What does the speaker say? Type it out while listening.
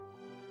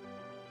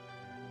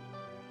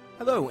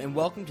Hello, and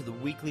welcome to the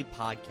weekly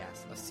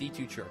podcast of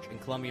C2 Church in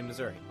Columbia,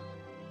 Missouri.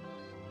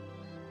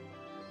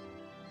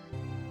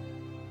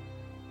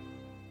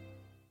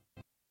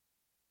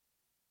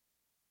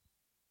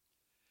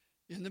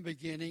 In the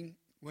beginning,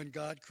 when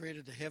God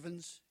created the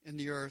heavens and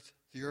the earth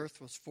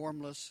was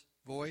formless,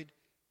 void,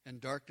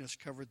 and darkness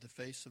covered the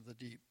face of the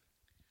deep.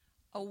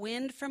 A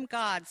wind from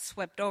God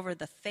swept over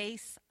the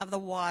face of the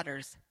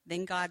waters.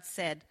 Then God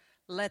said,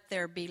 "Let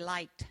there be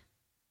light."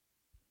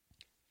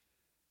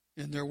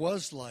 And there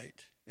was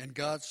light, and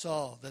God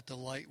saw that the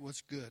light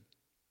was good.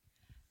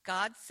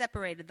 God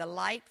separated the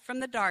light from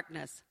the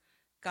darkness.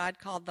 God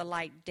called the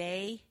light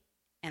day,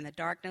 and the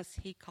darkness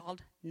he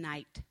called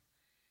night.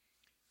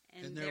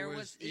 And there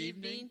was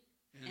evening,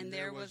 and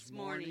there was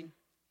morning,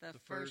 the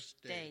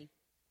first day.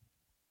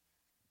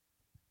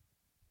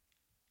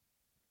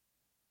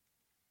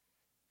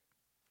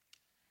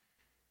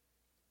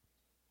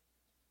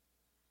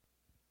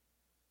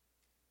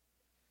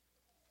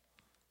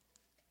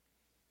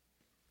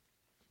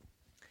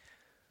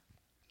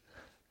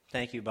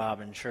 Thank you,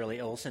 Bob and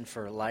Shirley Olson,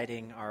 for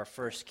lighting our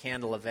first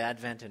candle of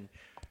Advent and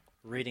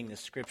reading the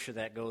scripture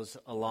that goes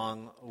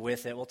along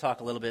with it. We'll talk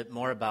a little bit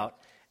more about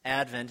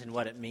Advent and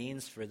what it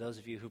means for those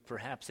of you who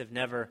perhaps have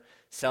never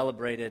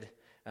celebrated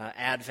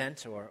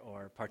Advent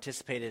or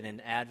participated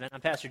in Advent.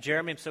 I'm Pastor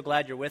Jeremy. I'm so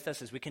glad you're with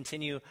us as we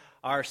continue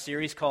our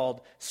series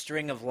called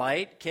String of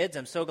Light. Kids,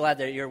 I'm so glad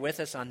that you're with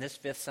us on this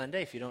fifth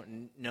Sunday. If you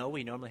don't know,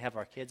 we normally have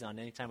our kids on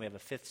anytime we have a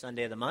fifth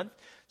Sunday of the month.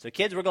 So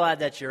kids, we're glad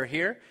that you're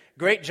here.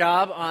 Great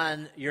job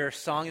on your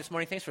song this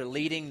morning. Thanks for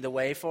leading the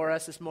way for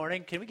us this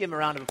morning. Can we give them a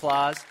round of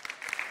applause?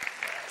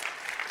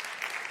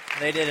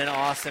 They did an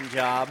awesome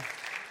job.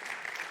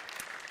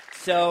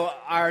 So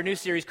our new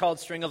series called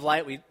String of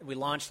Light, we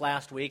launched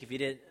last week. If you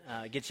didn't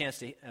get a chance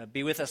to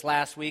be with us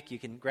last week, you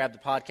can grab the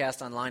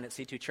podcast online at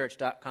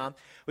c2church.com.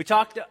 We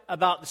talked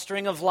about the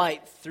string of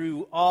light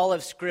through all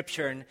of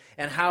Scripture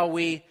and how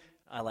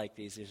I like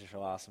these are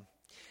so awesome.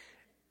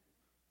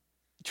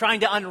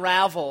 Trying to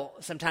unravel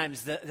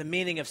sometimes the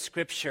meaning of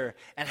Scripture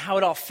and how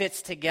it all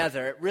fits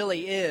together. It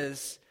really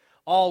is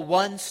all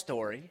one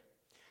story.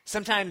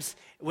 Sometimes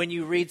when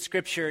you read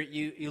Scripture,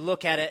 you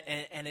look at it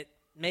and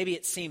maybe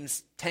it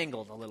seems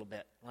tangled a little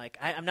bit. Like,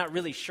 I'm not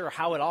really sure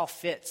how it all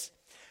fits.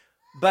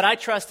 But I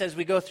trust as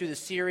we go through the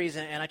series,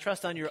 and I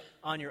trust on your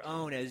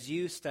own as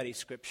you study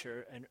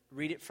Scripture and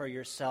read it for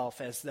yourself,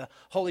 as the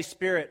Holy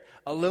Spirit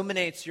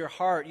illuminates your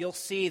heart, you'll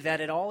see that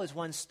it all is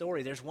one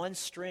story. There's one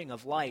string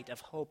of light, of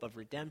hope, of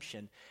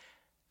redemption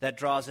that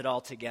draws it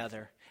all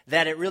together.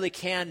 That it really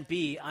can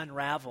be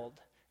unraveled.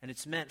 And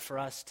it's meant for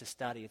us to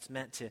study. It's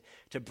meant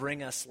to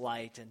bring us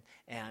light,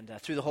 and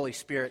through the Holy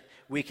Spirit,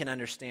 we can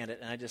understand it.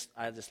 And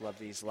I just love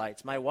these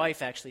lights. My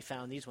wife actually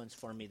found these ones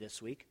for me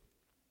this week.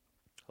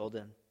 Hold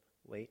on.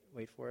 Wait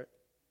for it.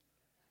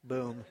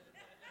 Boom.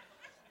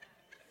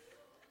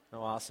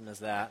 How awesome is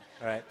that?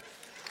 All right.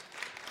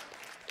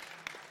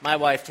 My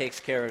wife takes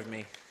care of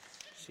me.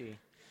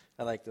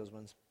 I like those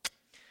ones.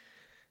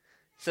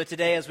 So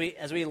today, as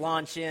we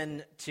launch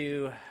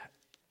into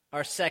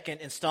our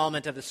second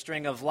installment of the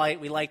String of Light,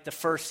 we light the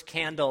first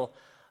candle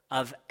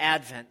of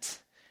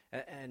Advent.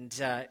 And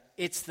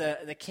it's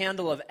the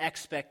candle of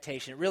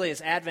expectation. It really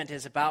is. Advent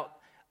is about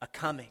a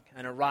coming,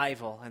 an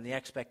arrival, and the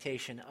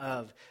expectation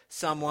of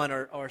someone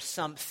or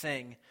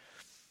something.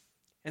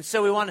 And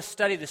so we want to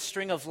study the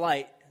string of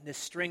light, this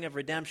string of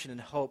redemption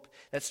and hope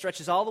that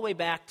stretches all the way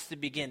back to the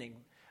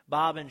beginning.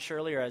 Bob and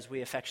Shirley, or as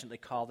we affectionately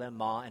call them,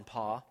 Ma and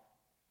Pa,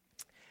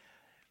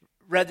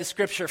 read the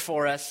scripture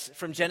for us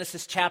from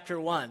Genesis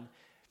chapter 1.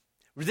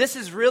 This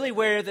is really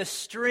where the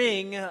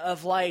string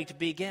of light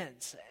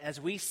begins, as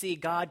we see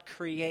God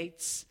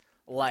creates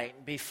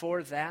light.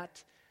 Before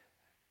that,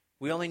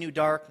 we only knew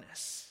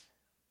darkness.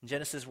 In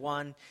Genesis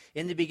 1,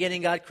 in the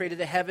beginning God created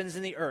the heavens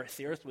and the earth.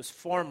 The earth was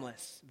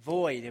formless,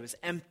 void, it was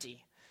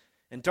empty.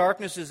 And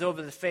darkness was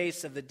over the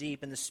face of the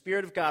deep, and the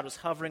Spirit of God was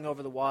hovering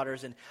over the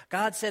waters. And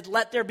God said,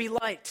 "Let there be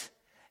light."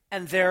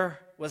 And there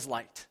was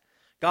light.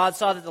 God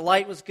saw that the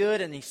light was good,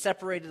 and he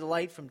separated the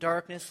light from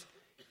darkness.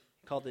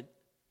 He called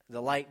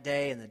the light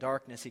day, and the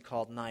darkness he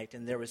called night.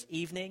 And there was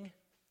evening,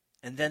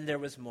 and then there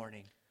was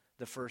morning,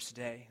 the first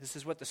day. This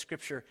is what the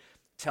scripture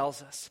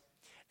tells us.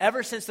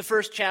 Ever since the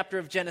first chapter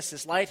of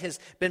Genesis, light has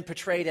been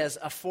portrayed as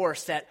a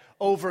force that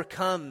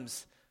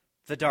overcomes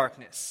the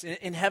darkness.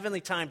 In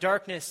heavenly time,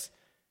 darkness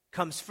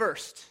comes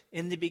first.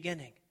 In the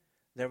beginning,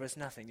 there was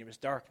nothing. There was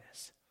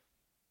darkness.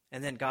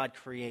 And then God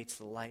creates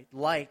the light.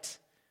 Light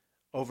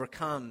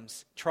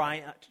overcomes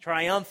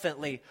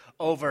triumphantly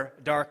over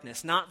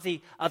darkness, not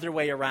the other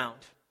way around.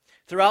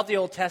 Throughout the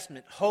Old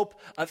Testament, hope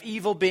of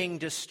evil being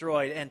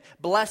destroyed and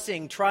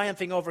blessing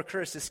triumphing over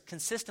curse is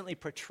consistently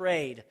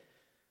portrayed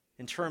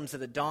in terms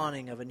of the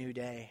dawning of a new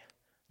day.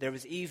 There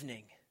was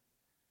evening,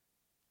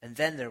 and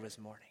then there was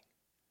morning.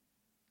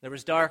 There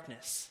was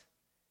darkness,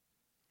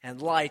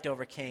 and light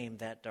overcame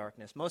that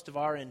darkness. Most of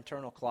our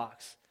internal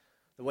clocks,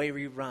 the way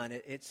we run,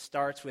 it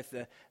starts with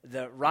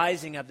the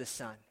rising of the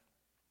sun.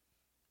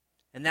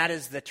 And that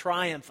is the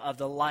triumph of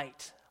the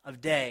light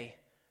of day,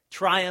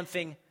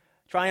 triumphing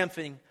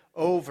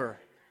over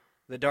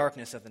the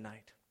darkness of the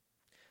night.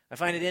 I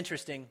find it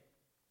interesting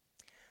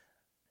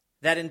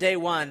that in day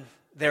one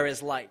there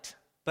is light,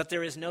 but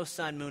there is no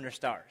sun, moon, or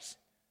stars.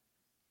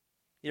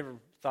 You ever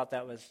thought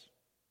that was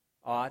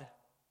odd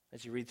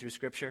as you read through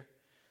Scripture?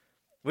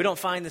 We don't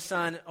find the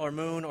sun or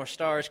moon or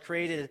stars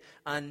created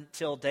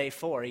until day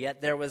 4,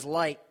 yet there was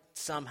light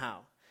somehow.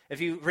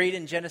 If you read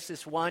in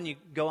Genesis 1, you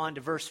go on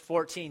to verse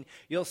 14,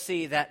 you'll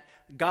see that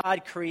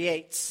God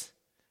creates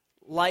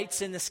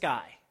lights in the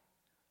sky.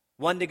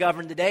 One to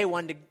govern the day,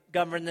 one to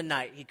govern the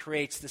night. He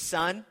creates the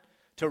sun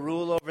to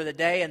rule over the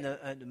day and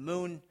the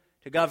moon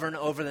to govern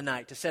over the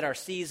night, to set our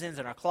seasons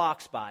and our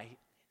clocks by,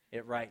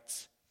 it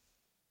writes.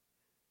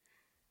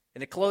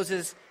 And it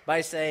closes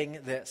by saying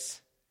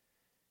this,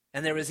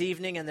 and there was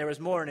evening and there was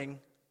morning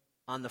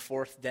on the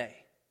 4th day.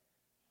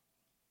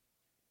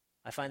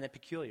 I find that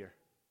peculiar.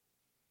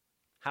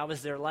 How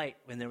was there light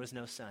when there was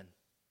no sun,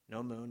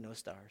 no moon, no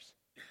stars?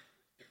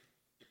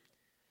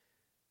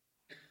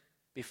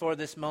 Before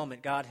this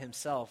moment, God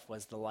himself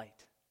was the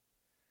light.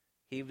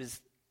 He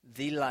was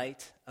the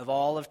light of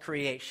all of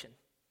creation.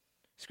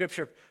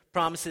 Scripture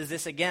promises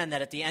this again,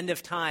 that at the end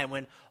of time,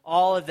 when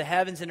all of the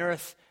heavens and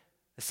earth,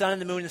 the sun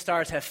and the moon and the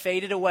stars have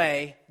faded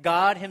away,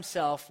 God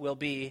himself will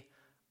be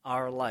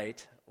our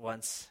light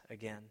once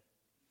again.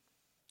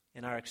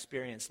 In our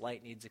experience,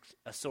 light needs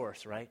a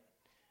source, right?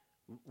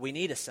 We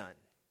need a sun.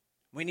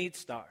 We need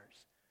stars.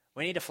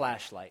 We need a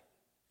flashlight.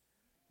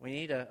 We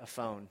need a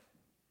phone,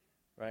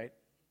 right?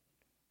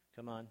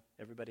 Come on,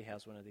 everybody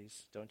has one of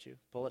these, don't you?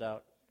 Pull it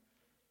out.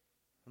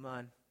 Come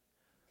on.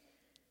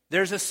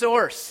 There's a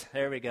source.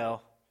 There we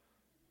go.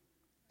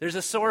 There's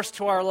a source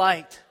to our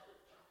light.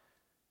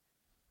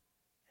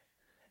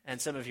 And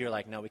some of you are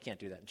like, no, we can't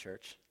do that in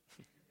church.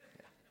 Yeah,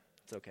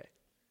 it's okay.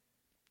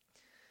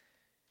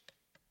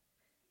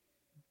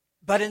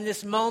 But in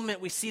this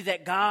moment, we see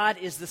that God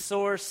is the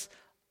source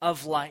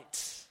of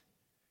light.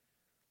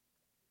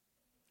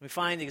 We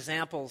find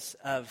examples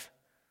of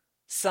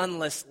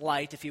sunless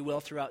light, if you will,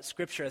 throughout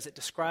Scripture as it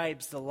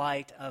describes the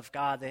light of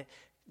God. It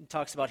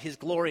talks about his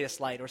glorious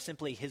light, or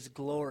simply his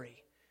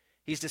glory.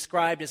 He's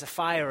described as a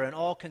fire, an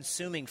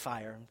all-consuming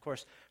fire. And of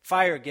course,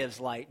 fire gives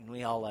light, and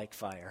we all like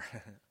fire.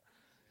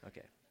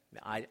 Okay,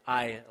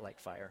 I like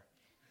fire.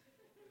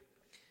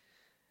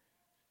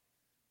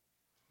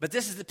 But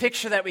this is the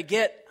picture that we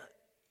get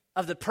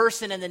of the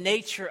person and the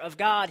nature of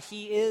God.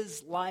 He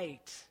is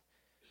light.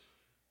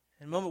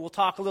 In a moment, we'll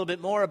talk a little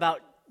bit more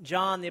about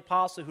John the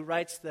Apostle, who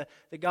writes the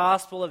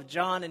Gospel of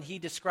John, and he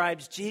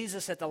describes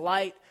Jesus as the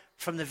light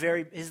from the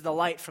very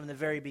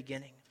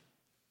beginning.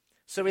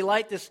 So we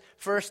light this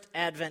first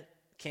Advent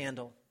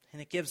candle,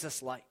 and it gives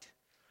us light.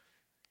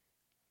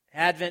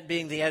 Advent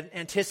being the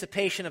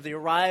anticipation of the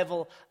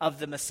arrival of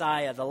the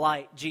Messiah, the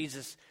light,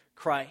 Jesus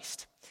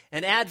Christ.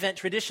 And Advent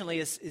traditionally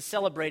is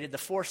celebrated the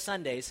 4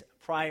 Sundays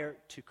prior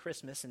to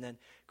Christmas, and then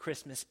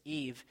Christmas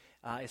Eve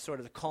is sort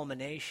of the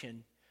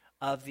culmination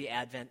of the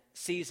Advent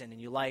season.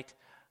 And you light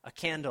a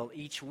candle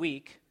each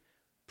week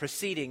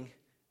preceding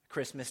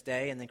Christmas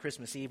Day, and then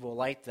Christmas Eve we'll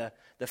light the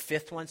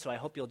 5th one. So I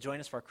hope you'll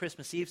join us for our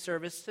Christmas Eve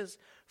services,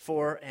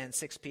 4 and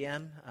 6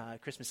 p.m.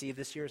 Christmas Eve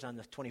this year is on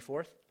the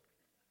 24th.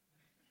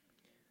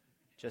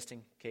 Just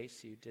in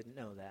case you didn't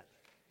know that.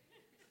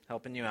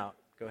 Helping you out.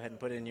 Go ahead and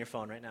put it in your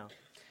phone right now.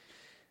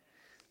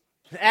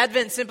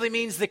 Advent simply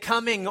means the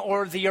coming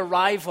or the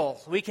arrival.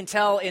 We can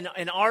tell in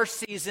our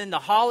season, the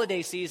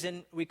holiday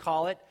season we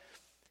call it,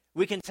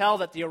 we can tell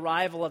that the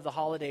arrival of the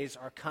holidays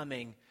are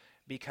coming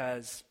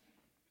because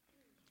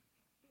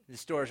the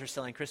stores are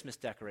selling Christmas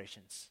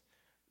decorations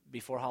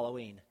before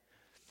Halloween.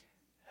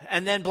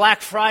 And then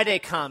Black Friday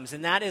comes,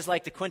 and that is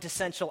like the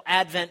quintessential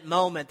Advent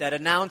moment that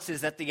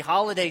announces that the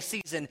holiday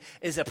season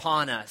is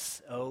upon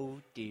us. Oh,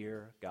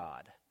 dear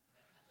God.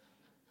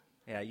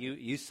 Yeah,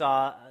 you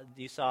saw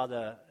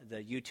the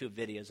YouTube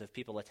videos of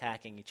people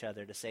attacking each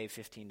other to save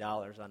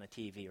 $15 on a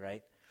TV,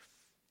 right?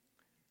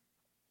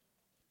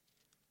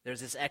 There's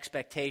this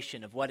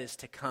expectation of what is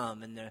to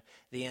come, and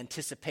the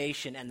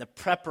anticipation and the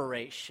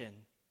preparation.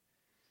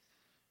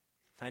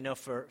 I know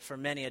for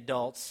many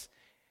adults,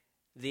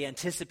 the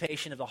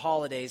anticipation of the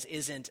holidays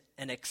isn't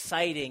an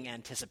exciting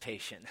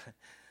anticipation.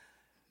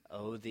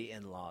 Oh, the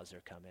in-laws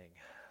are coming.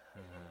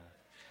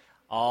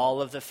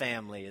 All of the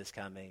family is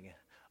coming.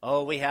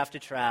 Oh, we have to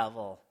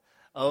travel.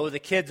 Oh, the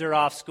kids are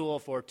off school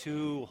for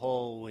 2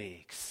 whole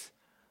weeks.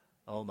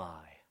 Oh,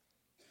 my.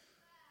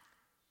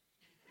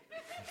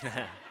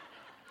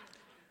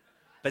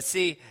 But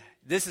see,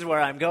 this is where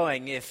I'm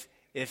going. If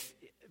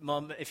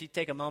you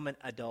take a moment,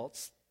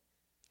 adults,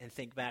 and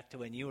think back to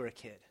when you were a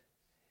kid,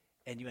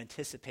 and you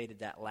anticipated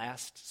that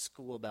last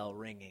school bell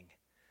ringing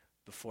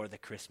before the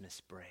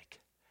Christmas break.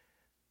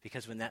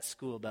 Because when that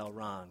school bell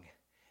rung,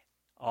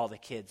 all the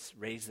kids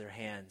raised their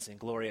hands in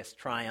glorious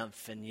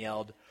triumph and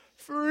yelled,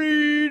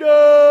 "Freedom!"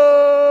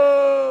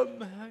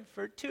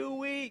 for 2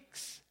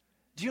 weeks.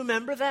 Do you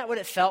remember that? What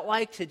it felt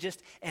like to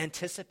just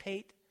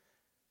anticipate?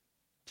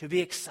 To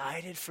be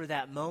excited for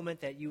that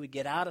moment that you would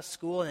get out of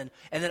school, and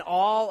then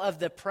all of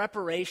the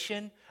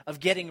preparation of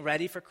getting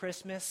ready for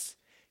Christmas.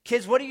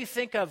 Kids, what do you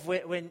think of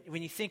when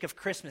you think of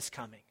Christmas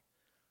coming?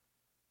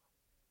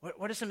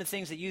 What are some of the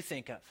things that you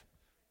think of?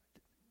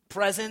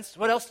 Presents.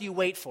 What else do you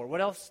wait for?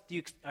 What else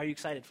are you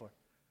excited for?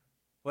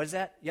 What is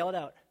that? Yell it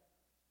out.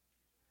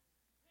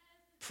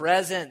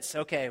 Presents.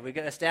 Okay, we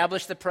got to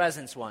establish the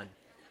presents one.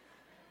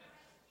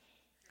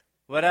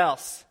 What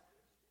else?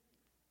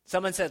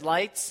 Someone said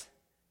lights.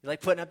 You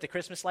like putting up the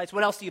Christmas lights?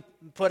 What else do you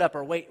put up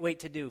or wait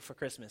to do for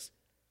Christmas?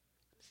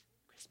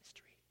 Christmas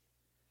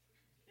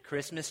tree.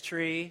 Christmas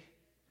tree.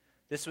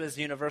 This was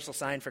the universal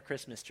sign for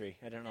Christmas tree.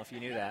 I don't know if you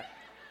knew that.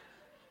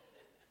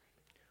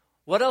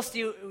 What else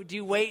do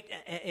you wait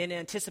in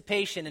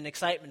anticipation and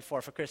excitement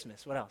for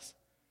Christmas? What else?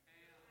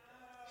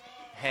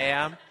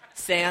 Ham.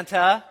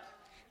 Santa.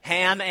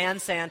 Ham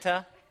and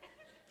Santa.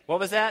 What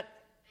was that?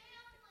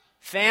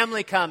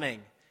 Family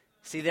coming.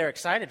 See, they're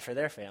excited for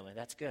their family.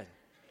 That's good.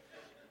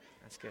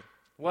 That's good.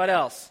 What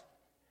else?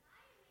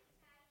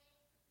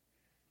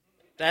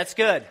 That's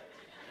good.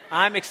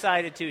 I'm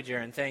excited too,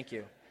 Jaron. Thank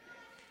you.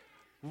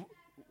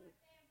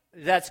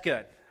 That's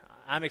good.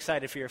 I'm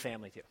excited for your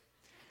family too.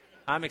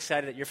 I'm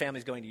excited that your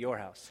family's going to your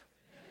house.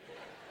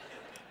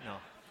 No,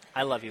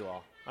 I love you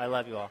all. I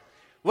love you all.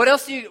 What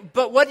else do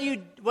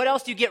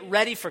you get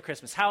ready for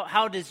Christmas?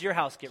 How does your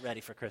house get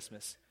ready for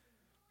Christmas?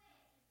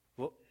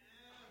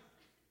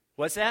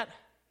 What's that?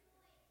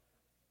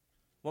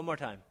 One more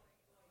time.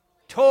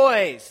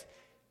 Toys.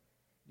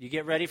 You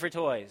get ready for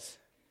toys.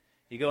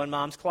 You go in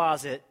Mom's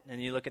closet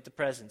and you look at the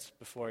presents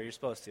before you're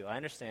supposed to. I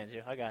understand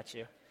you. I got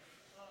you.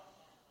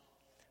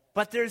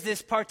 But there's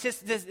this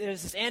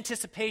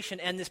anticipation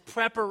and this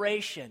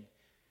preparation.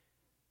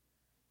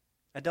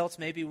 Adults,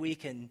 maybe we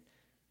can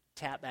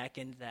tap back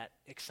into that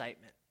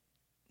excitement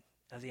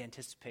of the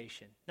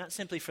anticipation. Not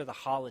simply for the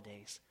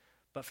holidays,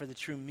 but for the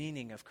true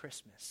meaning of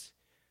Christmas.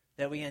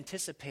 That we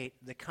anticipate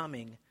the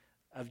coming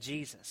of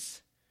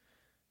Jesus.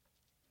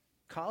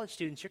 College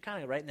students, you're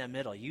kind of right in that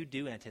middle. You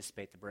do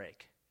anticipate the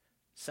break.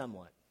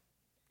 Somewhat.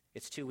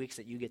 It's 2 weeks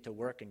that you get to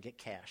work and get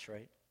cash,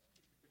 right?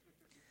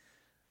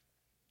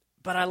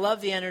 But I love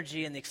the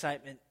energy and the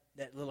excitement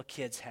that little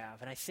kids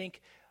have. And I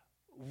think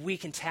we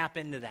can tap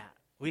into that.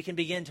 We can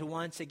begin to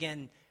once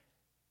again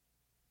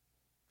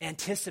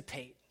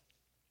anticipate,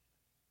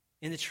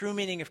 in the true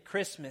meaning of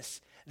Christmas,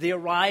 the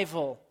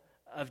arrival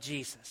of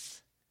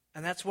Jesus.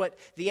 And that's what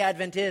the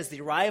Advent is,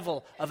 the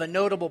arrival of a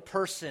notable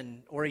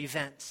person or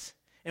event.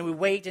 And we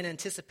wait in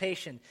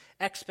anticipation,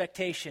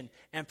 expectation,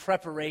 and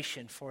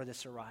preparation for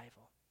this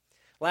arrival.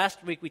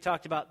 Last week we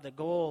talked about the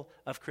goal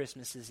of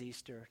Christmas is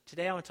Easter.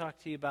 Today I want to talk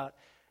to you about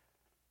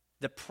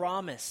the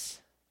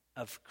promise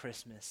of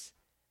Christmas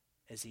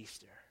as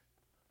Easter.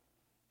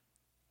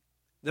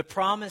 The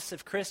promise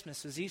of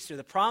Christmas was Easter.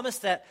 The promise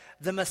that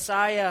the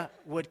Messiah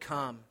would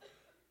come.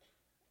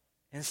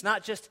 And it's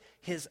not just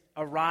his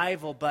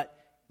arrival, but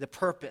the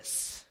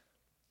purpose.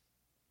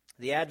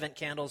 The Advent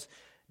candles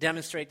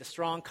demonstrate the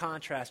strong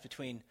contrast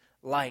between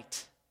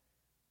light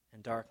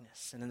and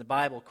darkness. And in the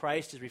Bible,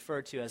 Christ is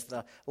referred to as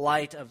the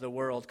light of the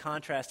world,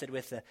 contrasted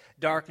with the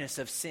darkness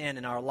of sin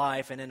in our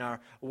life and in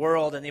our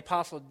world. And the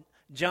Apostle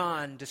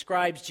John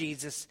describes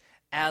Jesus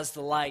as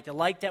the light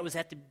that was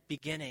at the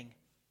beginning.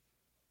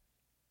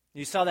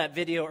 You saw that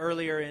video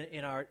earlier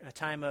in our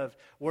time of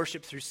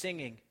worship through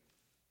singing.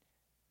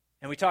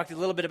 And we talked a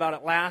little bit about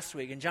it last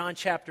week. In John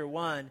chapter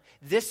 1,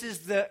 this is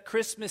the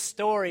Christmas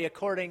story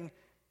according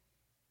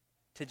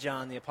to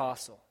John the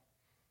Apostle.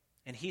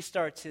 And he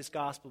starts his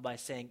gospel by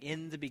saying,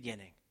 in the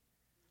beginning.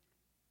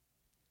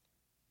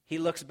 He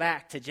looks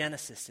back to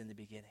Genesis in the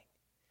beginning.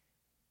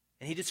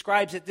 And he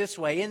describes it this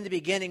way: in the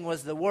beginning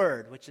was the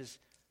Word, which is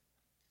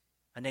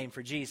a name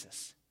for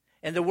Jesus.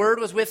 And the Word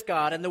was with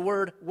God, and the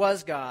Word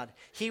was God.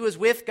 He was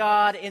with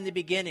God in the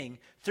beginning.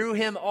 Through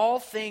him all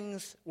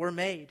things were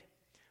made.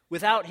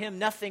 Without him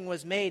nothing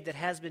was made that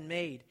has been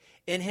made.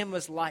 In him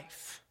was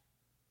life.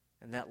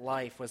 And that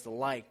life was the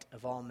light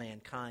of all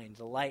mankind.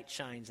 The light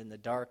shines in the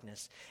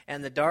darkness,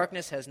 and the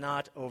darkness has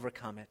not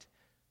overcome it.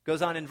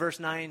 Goes on in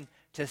verse 9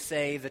 to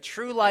say, the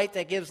true light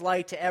that gives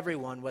light to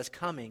everyone was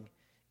coming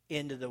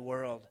into the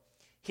world.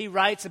 He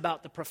writes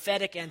about the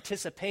prophetic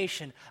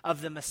anticipation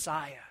of the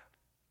Messiah.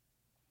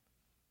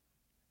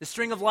 The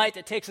string of light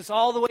that takes us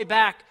all the way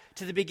back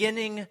to the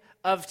beginning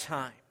of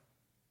time.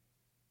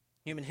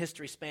 Human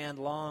history spanned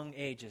long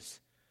ages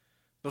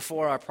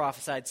before our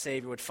prophesied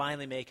Savior would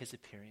finally make his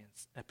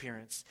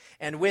appearance.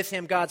 And with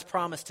him, God's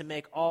promise to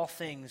make all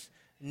things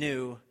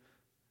new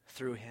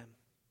through him.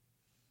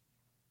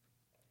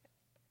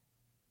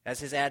 As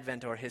his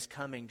advent or his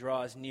coming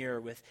draws near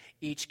with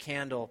each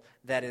candle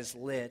that is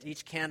lit,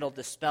 each candle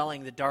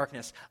dispelling the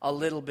darkness a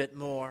little bit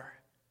more.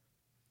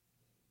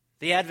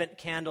 The Advent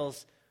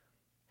candles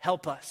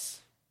help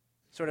us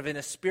sort of in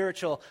a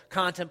spiritual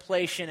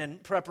contemplation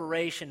and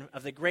preparation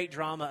of the great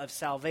drama of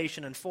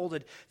salvation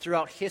unfolded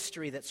throughout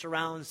history that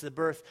surrounds the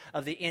birth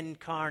of the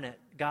incarnate,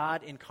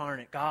 God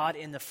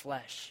in the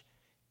flesh,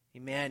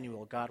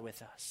 Emmanuel, God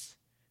with us,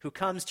 who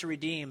comes to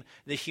redeem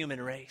the human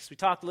race. We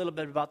talked a little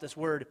bit about this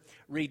word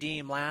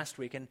redeem last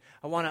week, and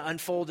I want to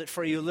unfold it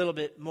for you a little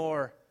bit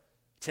more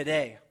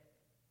today.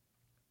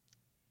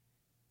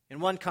 In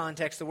one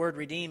context, the word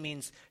redeem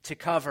means to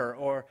cover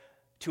or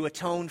to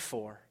atone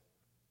for.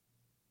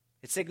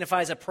 It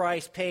signifies a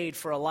price paid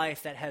for a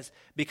life that has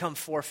become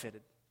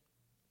forfeited.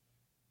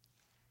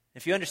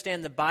 If you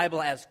understand the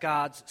Bible as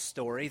God's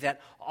story,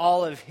 that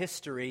all of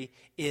history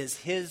is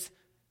His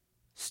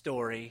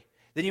story,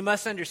 then you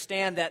must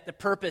understand that the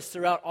purpose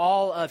throughout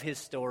all of His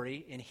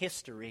story in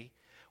history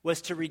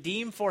was to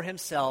redeem for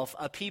Himself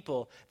a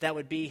people that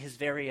would be His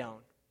very own.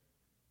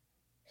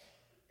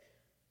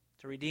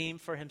 To redeem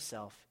for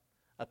Himself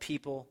a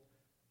people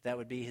that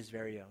would be His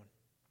very own.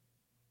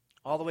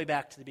 All the way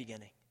back to the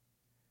beginning.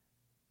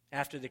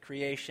 After the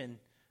creation,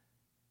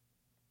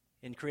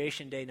 in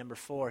creation day number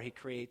 4, He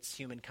creates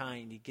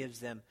humankind. He gives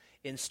them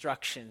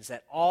instructions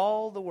that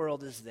all the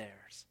world is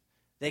theirs.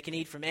 They can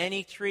eat from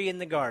any tree in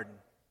the garden,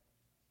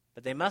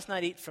 but they must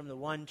not eat from the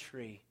one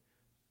tree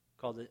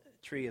called the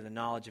tree of the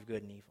knowledge of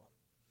good and evil.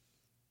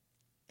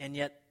 And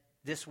yet,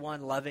 this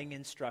one loving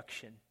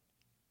instruction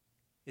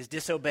is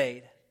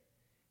disobeyed.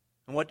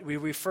 And what we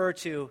refer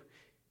to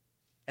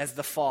as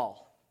the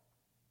fall.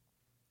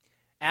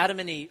 Adam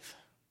and Eve,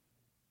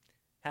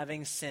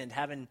 having sinned,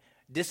 having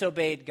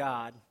disobeyed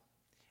God,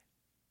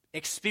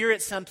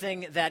 experienced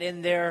something that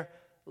in their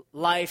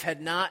life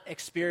had not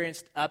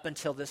experienced up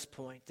until this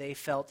point. They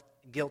felt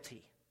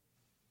guilty.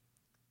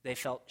 They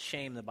felt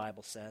shame, the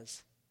Bible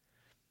says.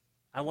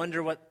 I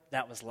wonder what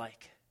that was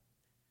like.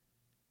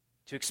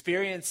 To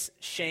experience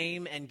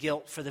shame and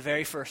guilt for the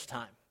very first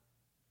time.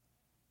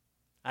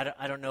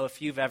 I don't know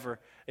if you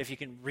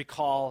can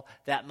recall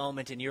that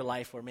moment in your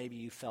life where maybe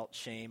you felt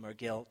shame or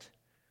guilt.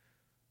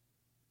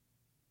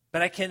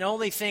 But I can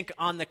only think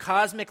on the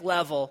cosmic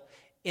level,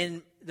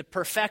 in the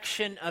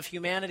perfection of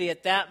humanity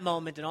at that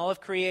moment in all of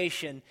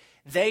creation,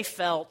 they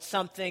felt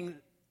something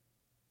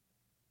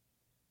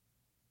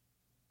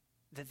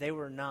that they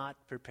were not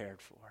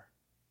prepared for.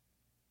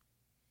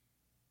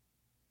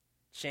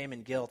 Shame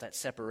and guilt at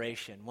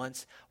separation.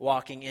 Once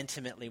walking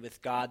intimately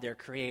with God, their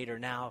Creator,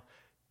 now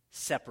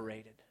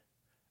separated.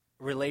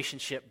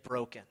 Relationship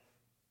broken.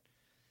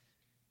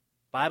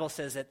 Bible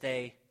says that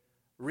they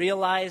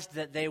realized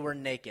that they were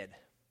naked.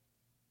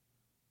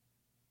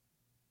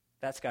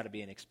 That's got to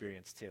be an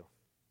experience too.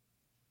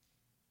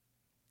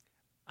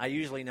 I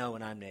usually know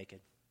when I'm naked.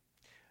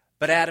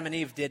 But Adam and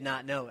Eve did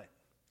not know it.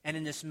 And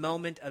in this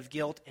moment of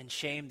guilt and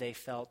shame, they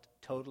felt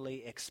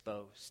totally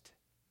exposed,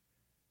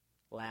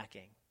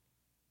 lacking,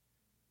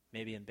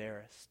 maybe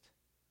embarrassed.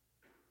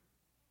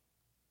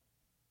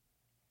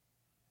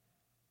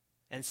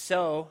 And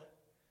so,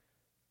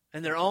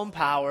 in their own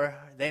power,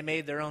 they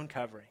made their own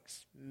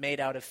coverings, made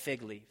out of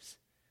fig leaves.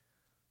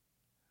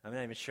 I'm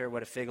not even sure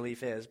what a fig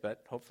leaf is,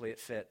 but hopefully it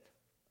fit.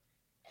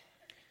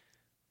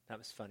 That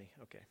was funny.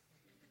 Okay.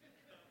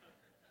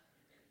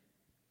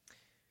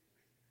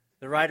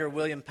 The writer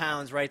William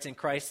Pounds writes in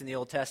Christ in the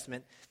Old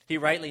Testament, he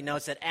rightly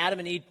notes that Adam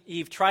and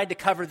Eve tried to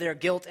cover their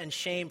guilt and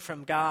shame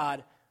from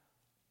God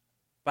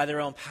by their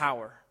own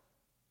power.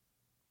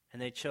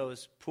 And they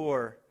chose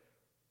poor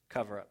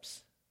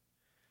cover-ups.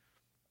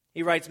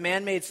 He writes,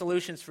 man-made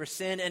solutions for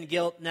sin and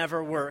guilt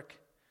never work.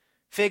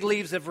 Fig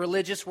leaves of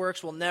religious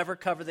works will never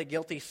cover the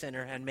guilty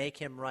sinner and make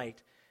him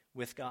right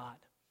with God.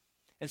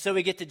 And so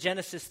we get to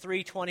Genesis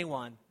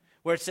 3:21,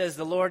 where it says,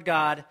 the Lord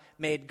God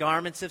made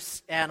garments of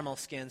animal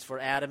skins for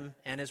Adam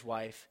and his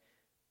wife,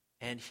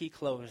 and He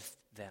clothed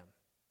them.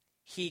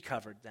 He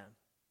covered them.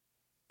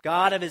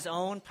 God of His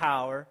own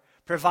power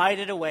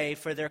provided a way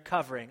for their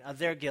covering of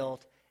their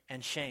guilt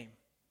and shame.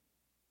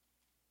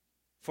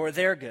 For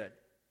their good,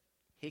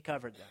 He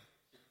covered them.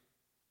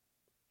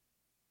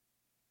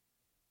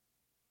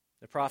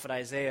 The prophet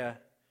Isaiah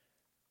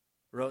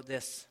wrote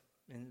this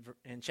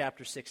in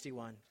chapter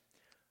 61.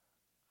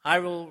 I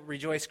will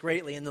rejoice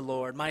greatly in the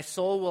Lord. My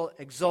soul will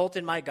exult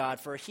in my God,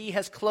 for He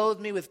has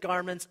clothed me with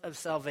garments of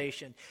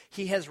salvation.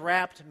 He has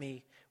wrapped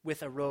me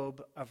with a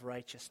robe of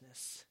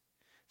righteousness.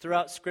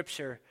 Throughout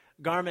Scripture,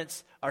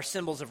 garments are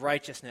symbols of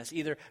righteousness,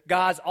 either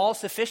God's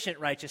all-sufficient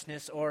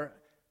righteousness or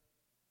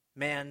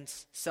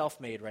man's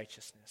self-made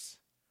righteousness.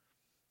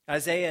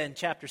 Isaiah in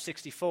chapter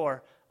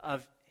 64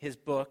 of his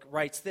book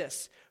writes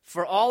this,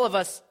 for all of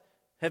us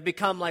have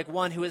become like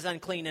one who is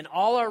unclean, and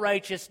all our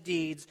righteous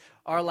deeds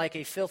are like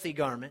a filthy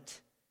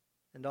garment,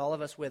 and all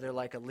of us wither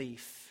like a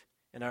leaf,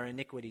 and our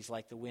iniquities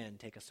like the wind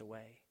take us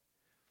away.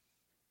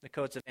 The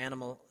coats of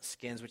animal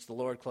skins which the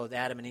Lord clothed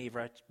Adam and Eve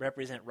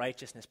represent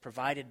righteousness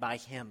provided by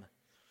Him,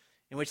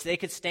 in which they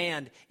could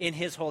stand in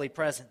His holy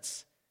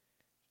presence.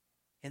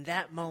 In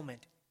that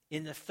moment,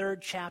 in the 3rd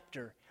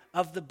chapter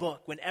of the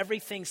book, when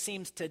everything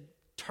seems to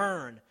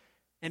turn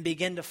and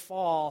begin to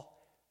fall,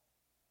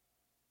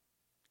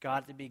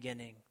 God at the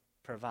beginning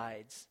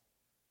provides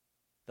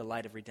the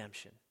light of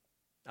redemption,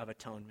 of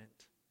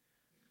atonement.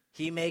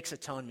 He makes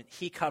atonement.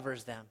 He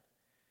covers them.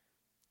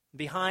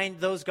 Behind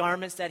those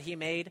garments that He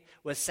made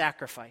was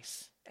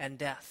sacrifice and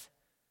death.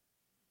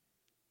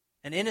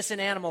 An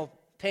innocent animal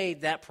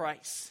paid that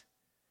price.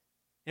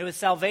 It was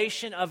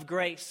salvation of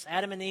grace.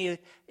 Adam and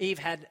Eve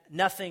had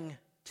nothing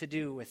to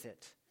do with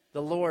it.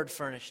 The Lord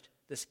furnished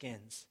the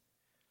skins.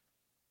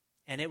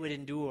 and it would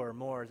endure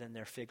more than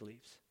their fig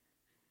leaves.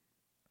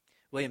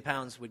 William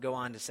Pounds would go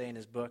on to say in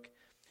his book,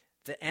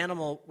 the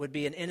animal would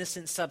be an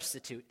innocent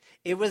substitute.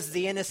 It was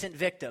the innocent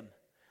victim.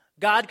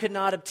 God could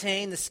not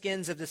obtain the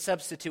skins of the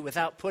substitute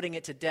without putting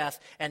it to death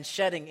and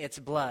shedding its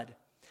blood.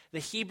 The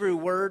Hebrew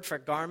word for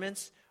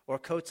garments or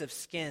coats of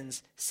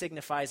skins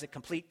signifies a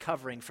complete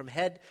covering from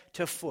head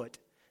to foot.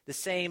 The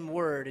same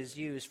word is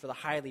used for the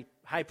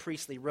high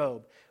priestly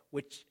robe,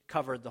 which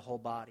covered the whole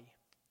body.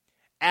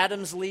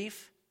 Adam's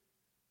leaf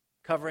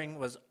covering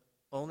was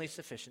only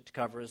sufficient to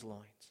cover his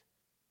loins.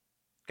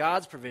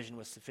 God's provision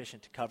was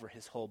sufficient to cover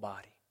his whole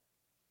body.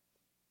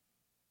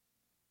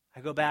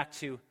 I go back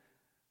to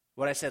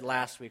what I said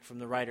last week from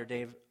the writer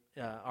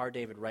R.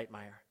 David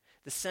Reitmeyer.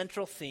 The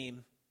central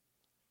theme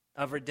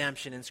of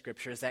redemption in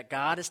Scripture is that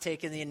God has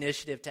taken the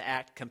initiative to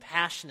act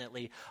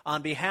compassionately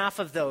on behalf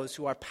of those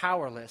who are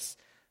powerless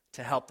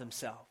to help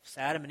themselves.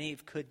 Adam and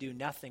Eve could do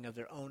nothing of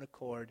their own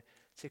accord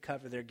to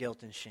cover their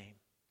guilt and shame.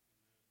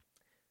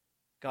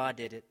 God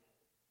did it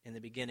in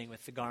the beginning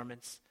with the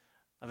garments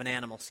of an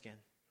animal skin.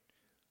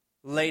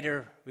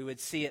 Later, we would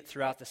see it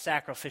throughout the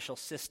sacrificial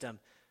system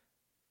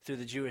through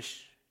the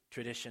Jewish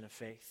tradition of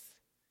faith.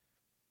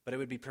 But it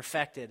would be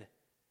perfected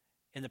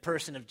in the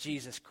person of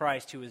Jesus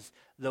Christ, who is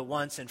the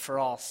once and for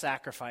all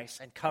sacrifice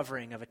and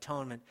covering of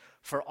atonement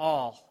for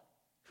all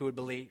who would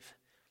believe.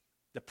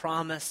 The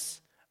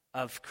promise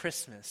of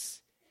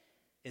Christmas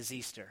is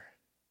Easter.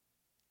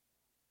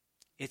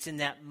 It's in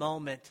that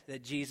moment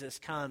that Jesus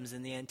comes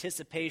in the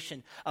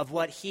anticipation of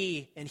what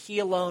he and he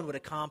alone would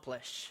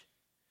accomplish.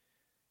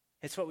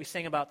 It's what we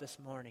sang about this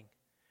morning.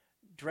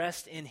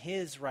 Dressed in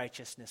his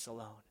righteousness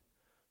alone,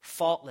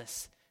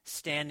 faultless,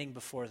 standing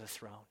before the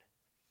throne.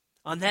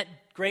 On that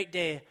great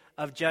day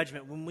of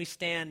judgment, when we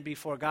stand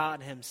before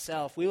God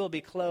himself, we will be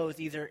clothed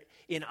either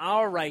in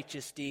our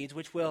righteous deeds,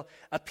 which will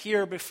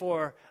appear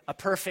before a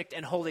perfect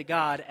and holy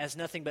God as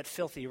nothing but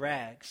filthy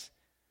rags,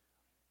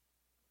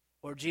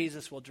 or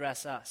Jesus will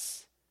dress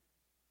us.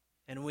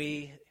 And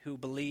we who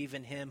believe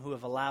in him, who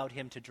have allowed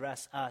him to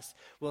dress us,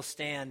 will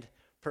stand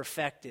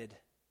perfected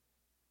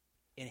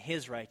in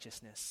his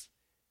righteousness,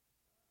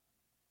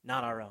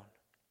 not our own.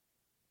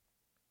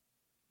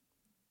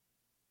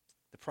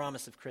 The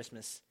promise of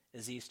Christmas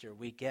is Easter.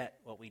 We get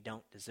what we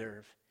don't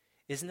deserve.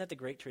 Isn't that the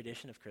great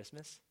tradition of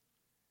Christmas?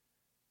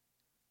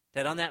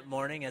 That on that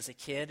morning as a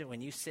kid,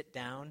 when you sit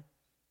down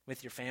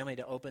with your family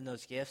to open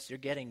those gifts, you're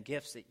getting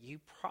gifts that you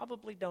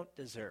probably don't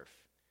deserve.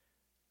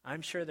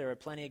 I'm sure there are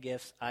plenty of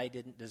gifts I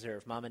didn't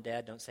deserve. Mom and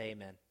Dad, don't say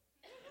amen.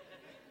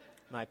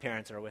 My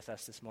parents are with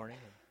us this morning.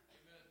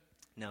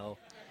 No.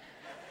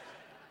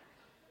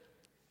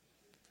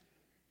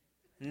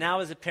 Now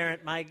as a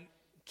parent, my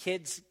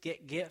kids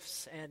get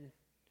gifts, and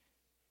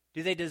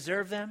do they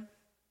deserve them?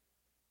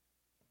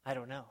 I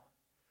don't know.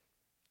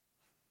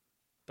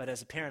 But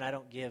as a parent, I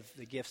don't give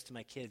the gifts to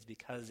my kids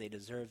because they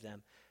deserve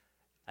them.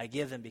 I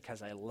give them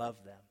because I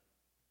love them.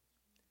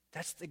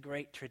 That's the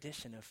great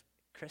tradition of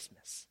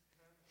Christmas,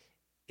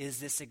 is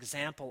this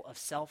example of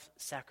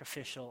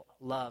self-sacrificial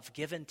love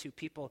given to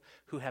people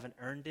who haven't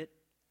earned it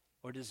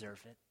or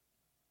deserve it.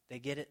 They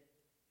get it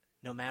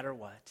no matter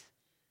what.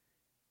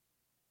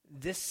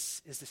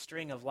 This is the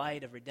string of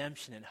light of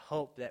redemption and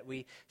hope that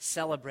we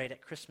celebrate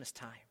at Christmas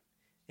time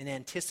in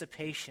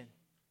anticipation.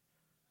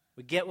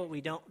 We get what we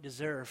don't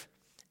deserve,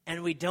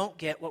 and we don't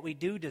get what we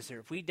do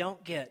deserve. We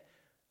don't get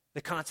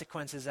the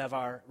consequences of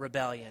our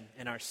rebellion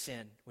and our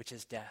sin, which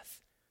is death.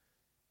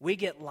 We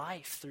get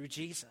life through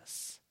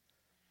Jesus.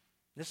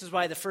 This is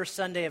why the first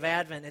Sunday of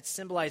Advent, it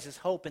symbolizes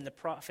hope in the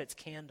prophet's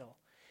candle.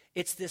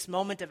 It's this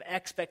moment of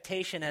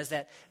expectation, as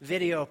that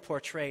video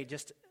portrayed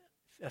just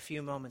a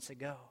few moments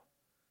ago.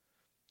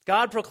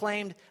 God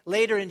proclaimed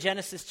later in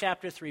Genesis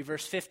chapter 3,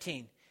 verse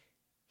 15,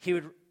 he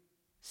would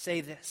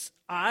say this,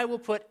 I will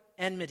put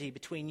enmity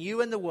between you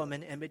and the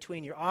woman, and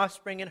between your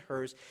offspring and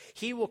hers.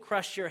 He will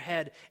crush your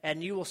head,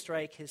 and you will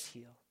strike his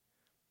heel.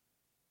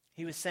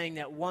 He was saying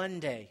that one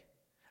day,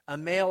 a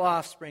male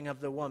offspring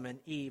of the woman,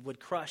 Eve, would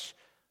crush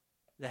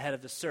the head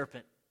of the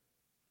serpent,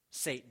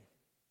 Satan,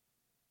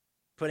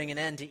 putting an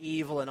end to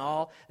evil and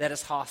all that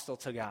is hostile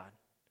to God.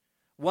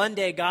 One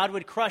day, God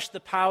would crush the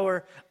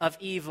power of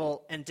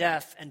evil and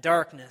death and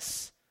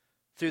darkness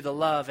through the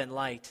love and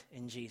light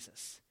in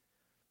Jesus.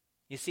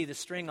 You see, the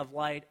string of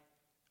light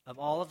of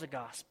all of the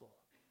gospel,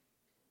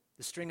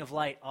 the string of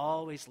light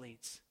always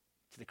leads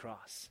to the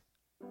cross.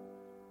 The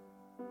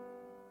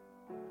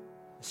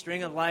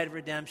string of light of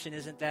redemption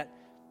isn't that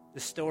the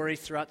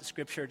stories throughout the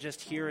Scripture are just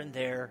here and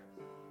there.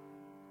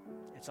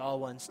 It's all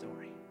one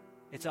story.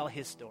 It's all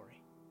his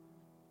story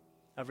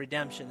of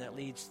redemption that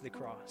leads to the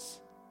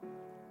cross.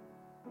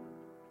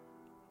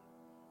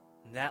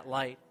 And that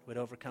light would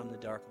overcome the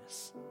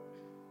darkness.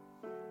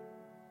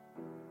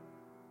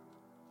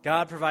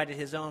 God provided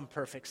his own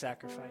perfect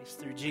sacrifice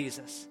through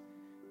Jesus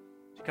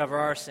to cover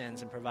our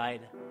sins and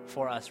provide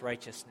for us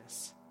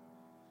righteousness.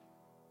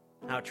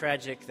 How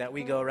tragic that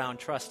we go around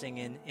trusting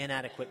in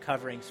inadequate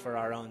coverings for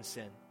our own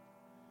sin,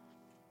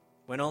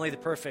 when only the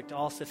perfect,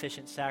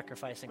 all-sufficient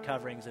sacrifice and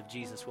coverings of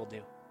Jesus will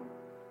do.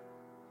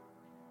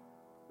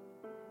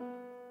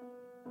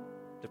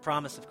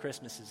 promise of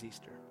Christmas is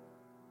Easter.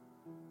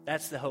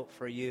 That's the hope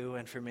for you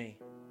and for me.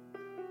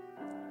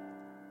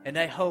 And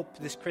I hope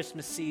this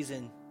Christmas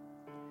season,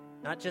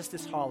 not just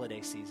this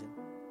holiday season,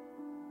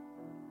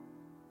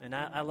 and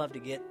I love to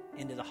get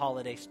into the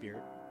holiday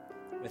spirit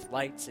with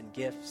lights and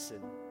gifts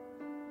and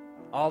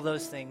all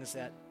those things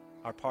that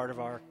are part of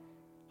our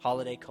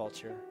holiday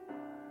culture.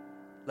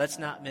 Let's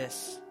not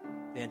miss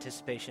the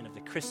anticipation of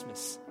the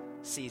Christmas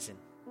season,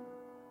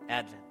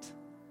 Advent,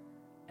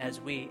 as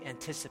we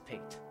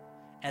anticipate,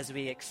 as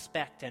we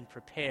expect and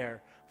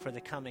prepare for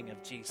the coming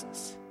of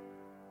Jesus.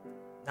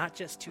 Not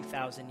just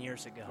 2,000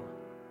 years ago,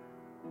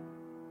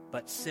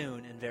 but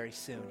soon and very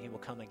soon he will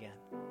come again.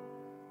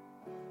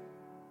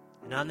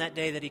 And on that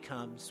day that he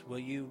comes, will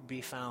you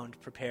be found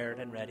prepared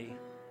and ready,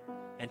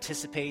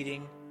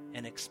 anticipating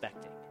and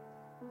expecting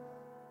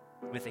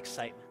with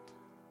excitement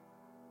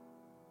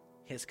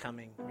his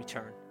coming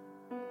return?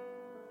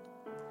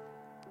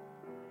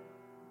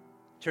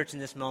 Church, in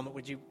this moment,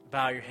 would you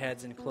bow your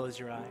heads and close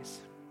your eyes?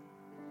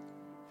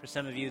 For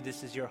some of you,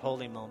 this is your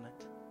holy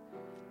moment.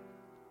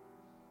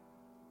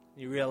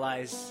 You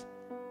realize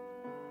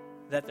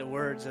that the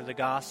words of the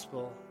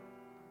gospel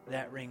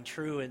that ring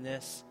true in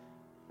this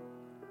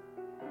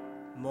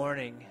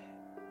morning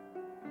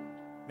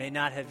may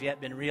not have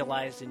yet been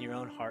realized in your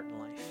own heart and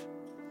life.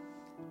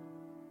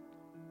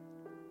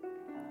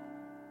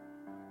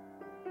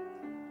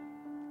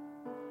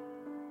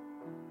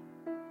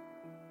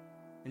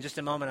 In just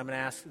a moment, I'm going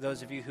to ask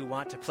those of you who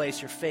want to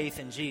place your faith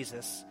in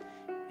Jesus,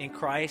 in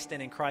Christ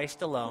and in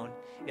Christ alone,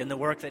 in the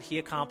work that he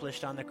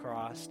accomplished on the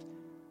cross,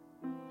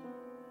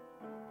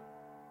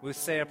 we'll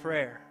say a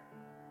prayer.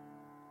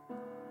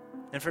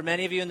 And for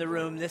many of you in the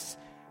room, this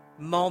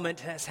moment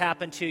has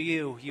happened to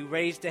you. You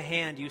raised a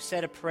hand, you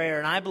said a prayer,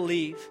 and I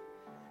believe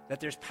that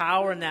there's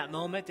power in that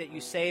moment that you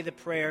say the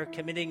prayer,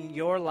 committing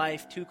your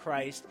life to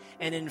Christ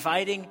and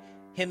inviting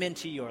him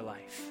into your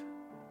life.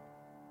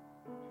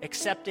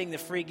 Accepting the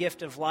free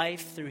gift of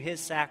life through his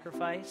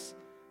sacrifice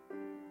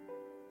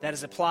that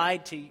is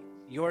applied to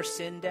your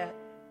sin debt,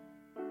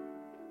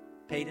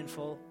 paid in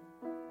full.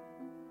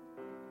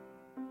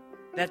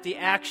 That the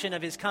action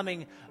of his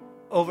coming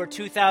over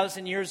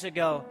 2,000 years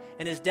ago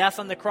and his death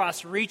on the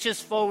cross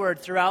reaches forward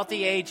throughout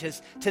the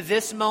ages to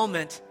this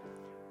moment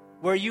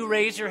where you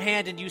raise your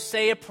hand and you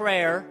say a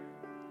prayer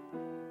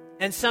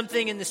and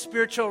something in the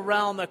spiritual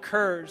realm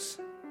occurs.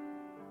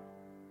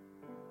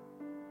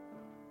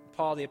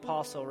 Paul the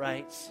Apostle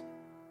writes,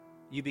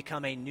 you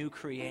become a new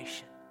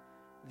creation.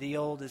 The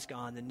old is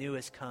gone, the new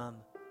has come.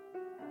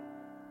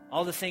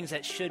 All the things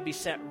that should be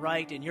set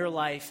right in your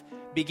life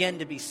begin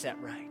to be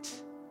set right.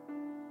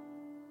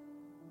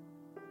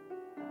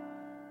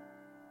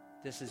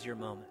 This is your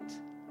moment.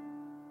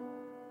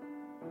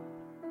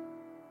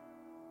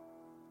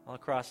 All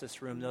across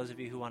this room, those of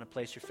you who want to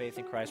place your faith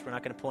in Christ, we're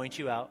not going to point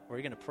you out. We're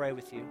going to pray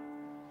with you.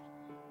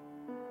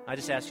 I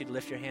just ask you to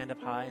lift your hand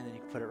up high and then you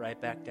can put it right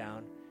back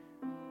down.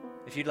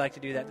 If you'd like to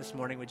do that this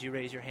morning, would you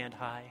raise your hand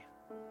high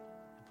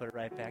and put it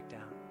right back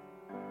down?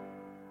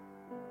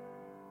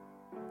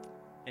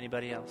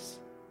 Anybody else?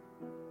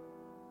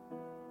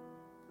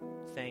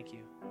 Thank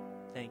you.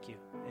 Thank you.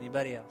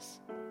 Anybody else?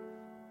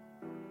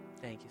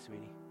 Thank you,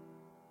 sweetie.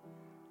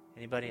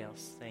 Anybody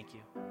else? Thank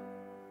you.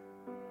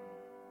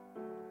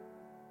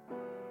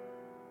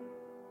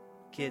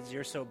 Kids,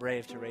 you're so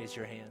brave to raise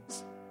your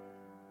hands.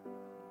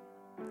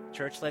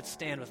 Church, let's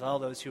stand with all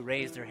those who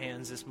raised their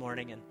hands this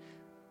morning and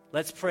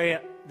let's pray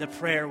the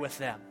prayer with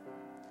them.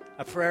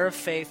 A prayer of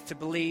faith to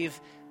believe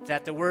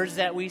that the words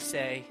that we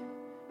say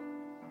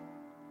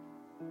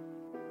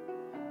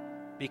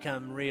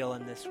become real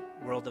in this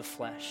world of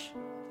flesh,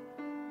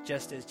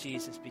 just as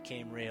Jesus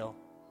became real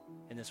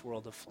in this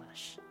world of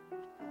flesh.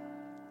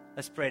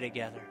 Let's pray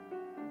together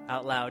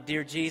out loud.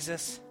 Dear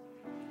Jesus,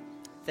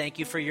 thank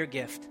you for your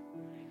gift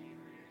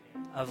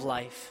of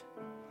life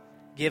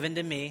given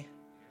to me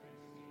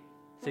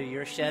through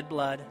your shed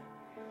blood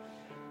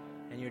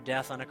and your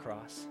death on a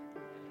cross.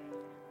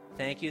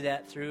 Thank you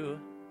that through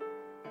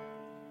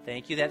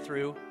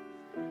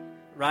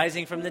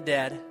rising from the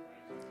dead,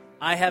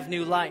 I have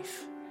new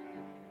life.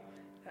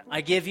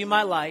 I give you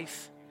my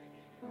life.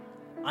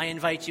 I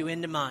invite you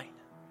into mine.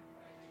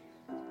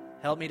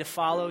 Help me to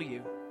follow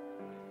you.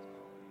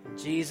 In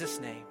Jesus'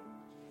 name,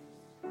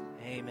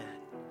 amen.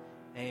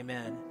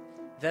 Amen.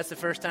 If that's the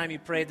first time you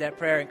prayed that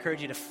prayer, I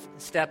encourage you to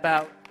step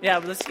out. Yeah,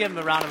 let's give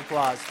them a round of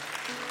applause.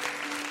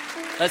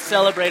 Let's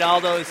celebrate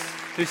all those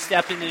who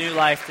stepped into new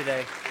life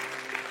today.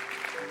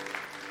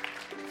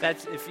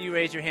 If you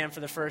raise your hand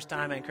for the first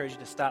time, I encourage you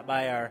to stop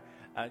by our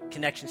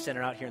Connection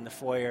Center out here in the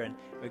foyer, and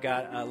we've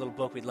got a little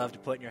book we'd love to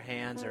put in your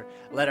hands, or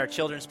let our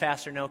children's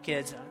pastor know,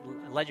 kids.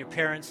 Let your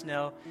parents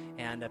know,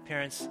 and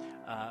parents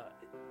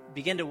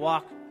begin to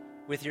walk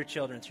with your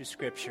children through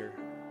Scripture,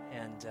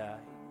 and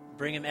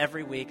bring them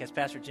every week, as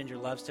Pastor Ginger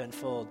loves to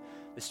unfold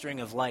the string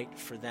of light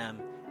for them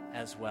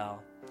as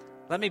well.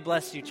 Let me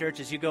bless you, church,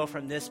 as you go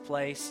from this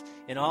place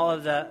in all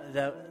of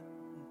the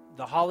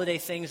holiday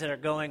things that are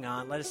going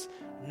on. Let us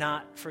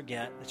not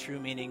forget the true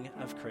meaning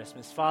of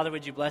Christmas. Father,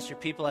 would you bless your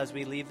people as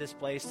we leave this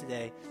place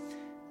today,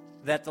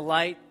 that the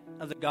light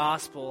of the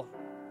gospel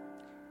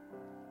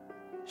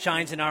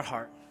shines in our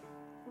heart,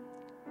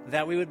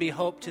 that we would be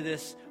hope to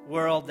this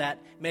world that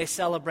may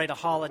celebrate a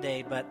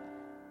holiday, but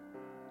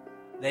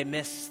they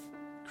miss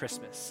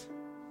Christmas.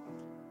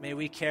 May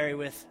we carry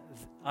with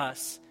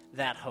us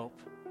that hope,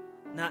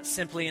 not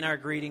simply in our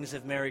greetings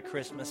of Merry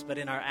Christmas, but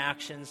in our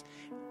actions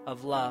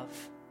of love.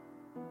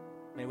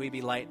 May we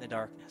be light in the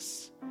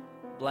darkness.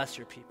 Bless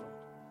your people.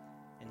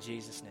 In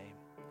Jesus' name,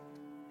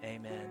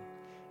 amen.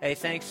 Hey,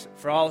 thanks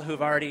for all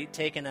who've already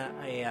taken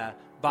a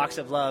box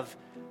of love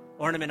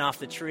ornament off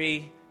the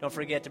tree. Don't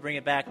forget to bring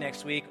it back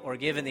next week or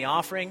give in the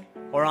offering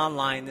or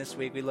online this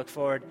week. We look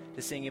forward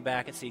to seeing you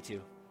back at C2.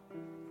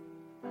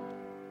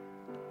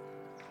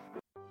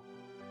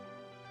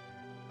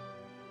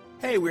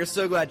 Hey, we're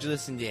so glad you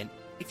listened in.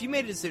 If you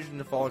made a decision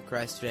to follow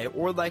Christ today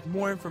or would like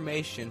more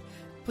information,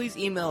 please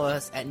email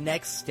us at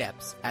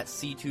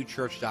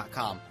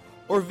nextsteps@c2church.com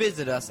or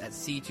visit us at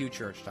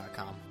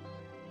c2church.com.